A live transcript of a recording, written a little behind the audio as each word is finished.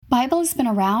Bible has been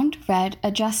around, read,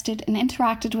 adjusted, and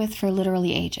interacted with for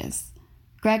literally ages.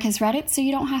 Greg has read it so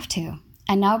you don't have to,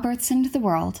 and now births into the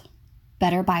world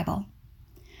Better Bible.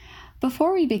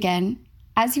 Before we begin,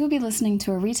 as you will be listening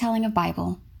to a retelling of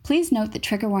Bible, please note that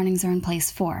trigger warnings are in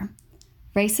place for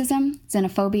racism,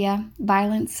 xenophobia,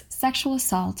 violence, sexual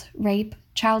assault, rape,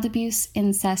 child abuse,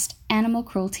 incest, animal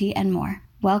cruelty, and more.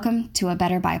 Welcome to A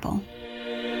Better Bible.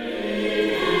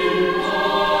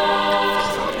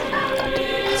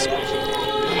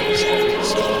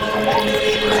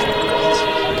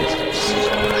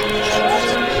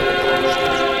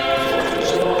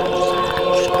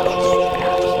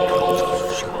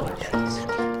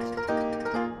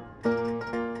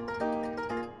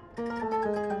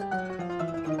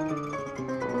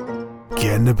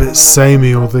 Getting a bit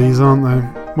samey all these, aren't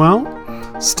they?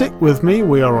 Well, stick with me,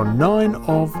 we are on 9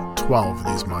 of 12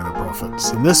 of these minor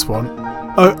prophets. And this one,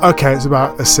 it's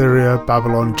about Assyria,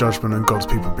 Babylon, judgment, and God's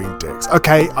people being dicks.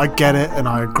 Okay, I get it, and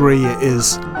I agree it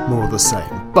is more of the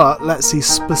same. But let's see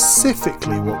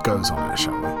specifically what goes on here,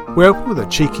 shall we? We open with a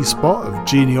cheeky spot of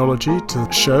genealogy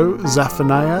to show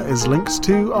Zephaniah is linked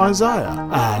to Isaiah.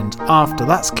 And after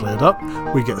that's cleared up,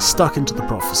 we get stuck into the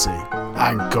prophecy.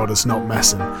 And God is not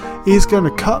messing. He's going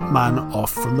to cut man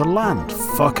off from the land.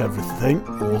 Fuck everything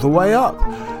all the way up.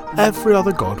 Every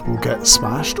other god will get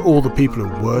smashed. All the people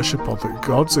who worship other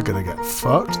gods are going to get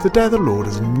fucked. The day of the Lord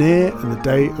is near, and the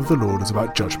day of the Lord is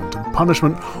about judgment and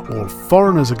punishment. All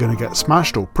foreigners are going to get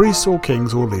smashed. All priests, all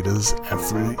kings, all leaders,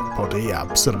 everybody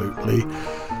absolutely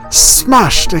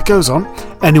smashed. It goes on.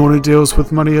 Anyone who deals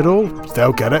with money at all,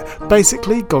 they'll get it.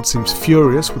 Basically, God seems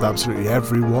furious with absolutely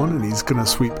everyone, and he's going to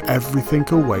sweep everything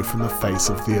away from the face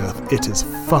of the earth. It is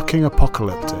fucking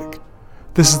apocalyptic.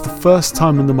 This is the first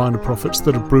time in the Minor Prophets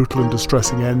that a brutal and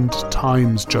distressing end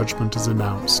times judgment is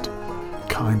announced.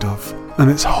 Kind of. And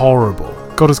it's horrible.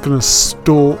 God is going to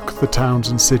stalk the towns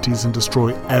and cities and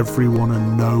destroy everyone,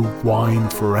 and no wine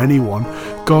for anyone.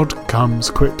 God comes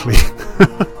quickly.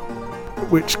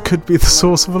 Which could be the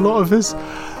source of a lot of his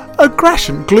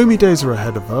aggression. Gloomy days are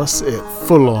ahead of us. It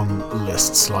full-on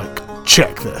lists like,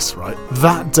 check this, right?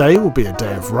 That day will be a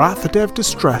day of wrath, a day of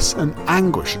distress and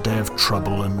anguish, a day of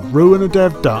trouble and ruin, a day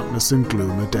of darkness and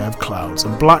gloom, a day of clouds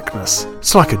and blackness.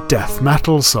 It's like a death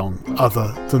metal song,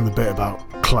 other than the bit about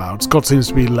clouds. God seems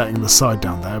to be letting the side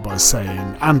down there by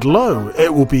saying, and lo,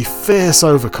 it will be fierce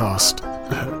overcast.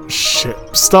 Shit.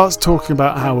 Starts talking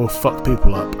about how we'll fuck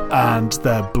people up and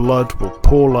their blood will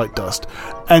pour like dust,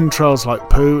 entrails like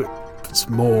poo. It's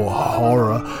more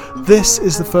horror. This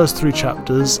is the first 3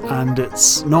 chapters, and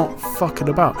it's not fucking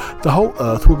about. The whole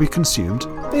earth will be consumed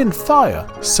in fire.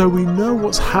 So we know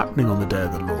what's happening on the day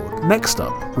of the Lord. Next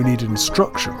up, we need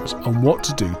instructions on what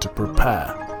to do to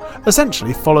prepare.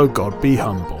 Essentially, follow God, be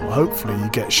humble. Hopefully you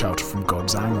get shelter from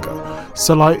God's anger.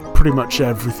 So like, pretty much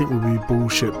everything will be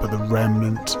bullshit, but the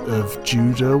remnant of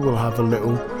Judah will have a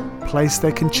little place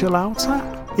they can chill out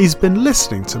at. He's been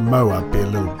listening to Moab be a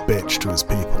little bitch to his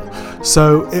people.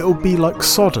 So it'll be like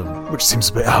Sodom, which seems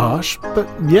a bit harsh, but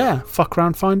yeah, fuck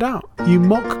around, find out. You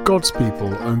mock God's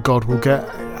people and God will get...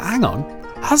 Hang on.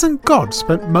 Hasn't God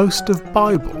spent most of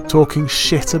Bible talking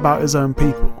shit about his own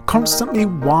people? Constantly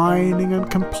whining and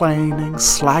complaining,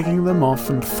 slagging them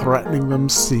off and threatening them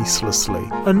ceaselessly.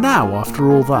 And now,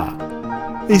 after all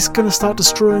that, he's going to start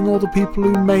destroying all the people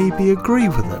who maybe agree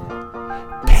with him.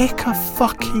 Pick a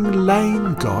fucking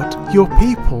lane, God. Your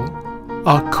people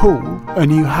are cool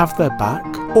and you have their back,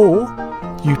 or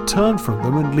you turn from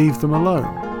them and leave them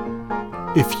alone.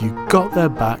 If you got their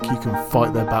back, you can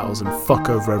fight their battles and fuck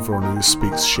over everyone who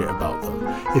speaks shit about them.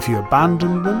 If you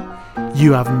abandon them,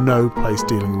 you have no place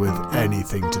dealing with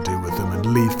anything to do with them and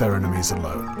leave their enemies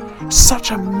alone.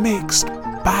 Such a mixed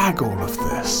bag, all of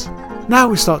this. Now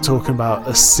we start talking about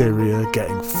Assyria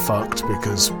getting fucked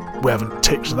because we haven't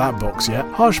ticked that box yet.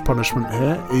 Harsh punishment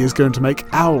here. He is going to make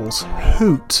owls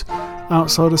hoot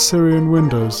outside Assyrian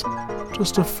windows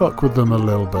just to fuck with them a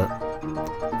little bit.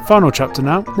 Final chapter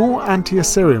now, more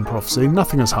anti-Assyrian prophecy,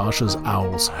 nothing as harsh as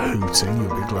owls hooting,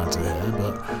 you'll be glad to hear,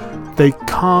 but they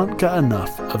can't get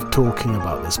enough of talking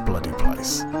about this bloody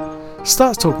place.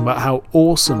 Starts talking about how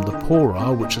awesome the poor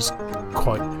are, which is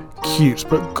quite cute,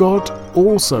 but God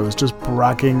also is just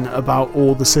bragging about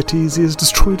all the cities he has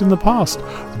destroyed in the past,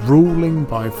 ruling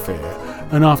by fear.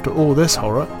 And after all this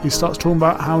horror, he starts talking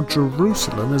about how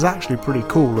Jerusalem is actually pretty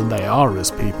cool and they are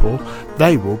his people,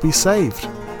 they will be saved.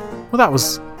 Well, that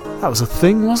was a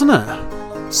thing, wasn't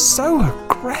it? So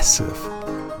aggressive.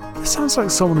 This sounds like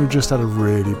someone who just had a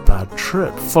really bad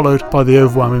trip, followed by the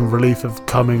overwhelming relief of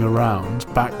coming around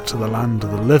back to the land of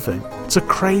the living. It's a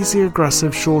crazy,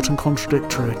 aggressive, short and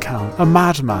contradictory account. A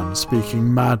madman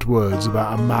speaking mad words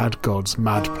about a mad god's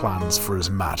mad plans for his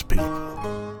mad people.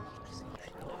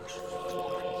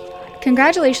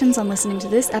 Congratulations on listening to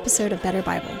this episode of Better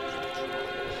Bible.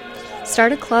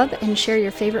 Start a club and share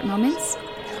your favorite moments.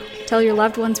 Tell your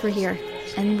loved ones we're here,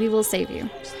 and we will save you.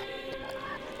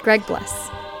 Greg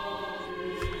bless.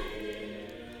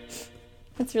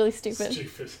 That's really stupid.